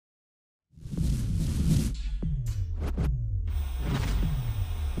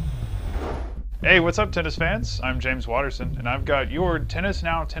Hey, what's up, tennis fans? I'm James Watterson, and I've got your Tennis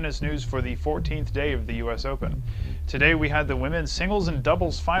Now tennis news for the 14th day of the US Open. Today we had the women's singles and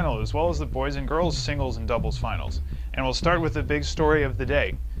doubles final, as well as the boys and girls singles and doubles finals. And we'll start with the big story of the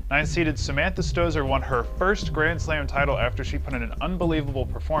day. Ninth-seeded Samantha Stosur won her first Grand Slam title after she put in an unbelievable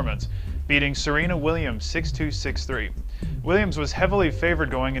performance, beating Serena Williams 6-2, 6-3. Williams was heavily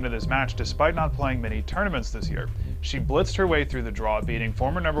favored going into this match despite not playing many tournaments this year. She blitzed her way through the draw, beating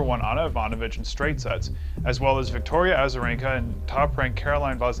former number one Ana Ivanovic in straight sets, as well as Victoria Azarenka and top-ranked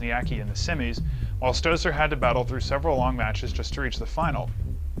Caroline Wozniacki in the semis, while Stosur had to battle through several long matches just to reach the final.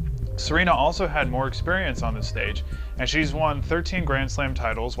 Serena also had more experience on the stage, and she's won 13 Grand Slam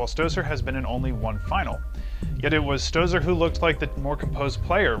titles, while Stosur has been in only one final. Yet it was Stosur who looked like the more composed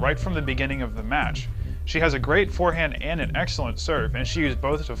player right from the beginning of the match. She has a great forehand and an excellent serve, and she used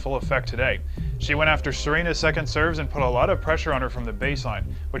both to full effect today. She went after Serena's second serves and put a lot of pressure on her from the baseline,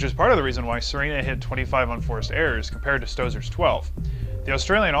 which is part of the reason why Serena hit 25 unforced errors compared to Stosur's 12. The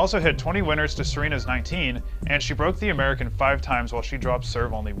Australian also hit 20 winners to Serena's 19, and she broke the American 5 times while she dropped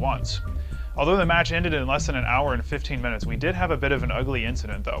serve only once. Although the match ended in less than an hour and 15 minutes, we did have a bit of an ugly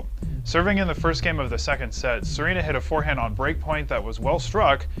incident though. Serving in the first game of the second set, Serena hit a forehand on breakpoint that was well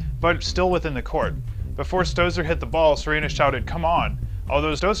struck, but still within the court. Before Stosur hit the ball, Serena shouted, "Come on!"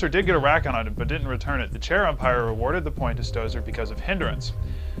 Although Stosur did get a rack on it but didn't return it, the chair umpire awarded the point to Stosur because of hindrance.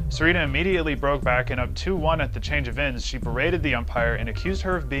 Serena immediately broke back, and up 2-1 at the change of ends, she berated the umpire and accused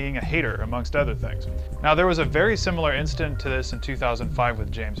her of being a hater, amongst other things. Now, there was a very similar incident to this in 2005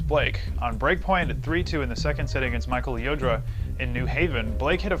 with James Blake. On breakpoint at 3-2 in the second set against Michael Yodra in New Haven,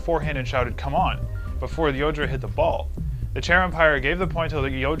 Blake hit a forehand and shouted, "Come on!" before Yodra hit the ball. The chair umpire gave the point to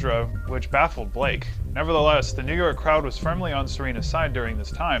Yodra, which baffled Blake. Nevertheless, the New York crowd was firmly on Serena's side during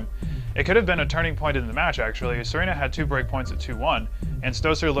this time. It could have been a turning point in the match, actually. Serena had 2 break points at 2-1, and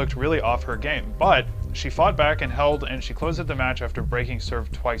Stosur looked really off her game, but she fought back and held, and she closed out the match after breaking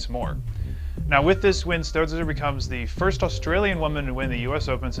serve twice more. Now, with this win, Stosur becomes the first Australian woman to win the US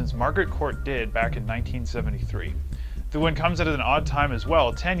Open since Margaret Court did back in 1973. The win comes at an odd time as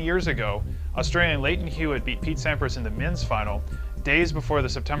well. 10 years ago, Australian Leighton Hewitt beat Pete Sampras in the men's final, days before the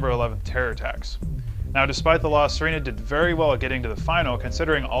September 11th terror attacks. Now, despite the loss, Serena did very well at getting to the final,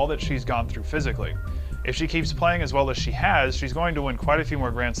 considering all that she's gone through physically. If she keeps playing as well as she has, she's going to win quite a few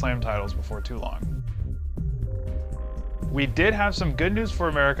more Grand Slam titles before too long. We did have some good news for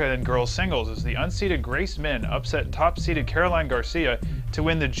America in girls singles, as the unseeded Grace Min upset top-seeded Caroline Garcia to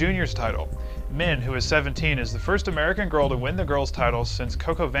win the juniors title. Min, who is 17, is the first American girl to win the girls title since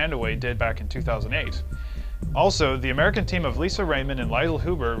Coco Vandeweghe did back in 2008. Also, the American team of Lisa Raymond and Liesl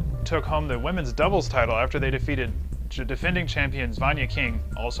Huber took home the women's doubles title after they defeated defending champions Vanya King,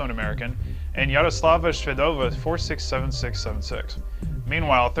 also an American, and Yaroslava Shvedova 4-6, 7-6, 7-6.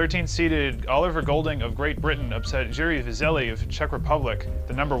 Meanwhile, 13-seeded Oliver Golding of Great Britain upset Jiří Veselý of Czech Republic,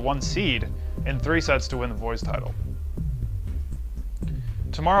 the number 1 seed, in 3 sets to win the boys title.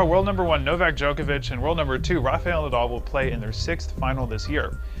 Tomorrow, world number 1 Novak Djokovic and world number 2 Rafael Nadal will play in their 6th final this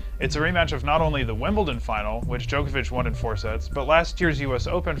year. It's a rematch of not only the Wimbledon final, which Djokovic won in 4 sets, but last year's US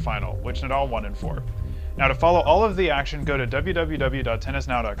Open final, which Nadal won in 4. Now, to follow all of the action, go to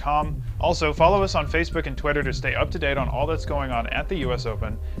www.tennisnow.com. Also, follow us on Facebook and Twitter to stay up to date on all that's going on at the US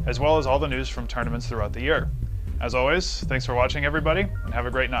Open, as well as all the news from tournaments throughout the year. As always, thanks for watching, everybody, and have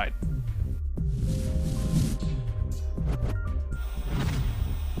a great night.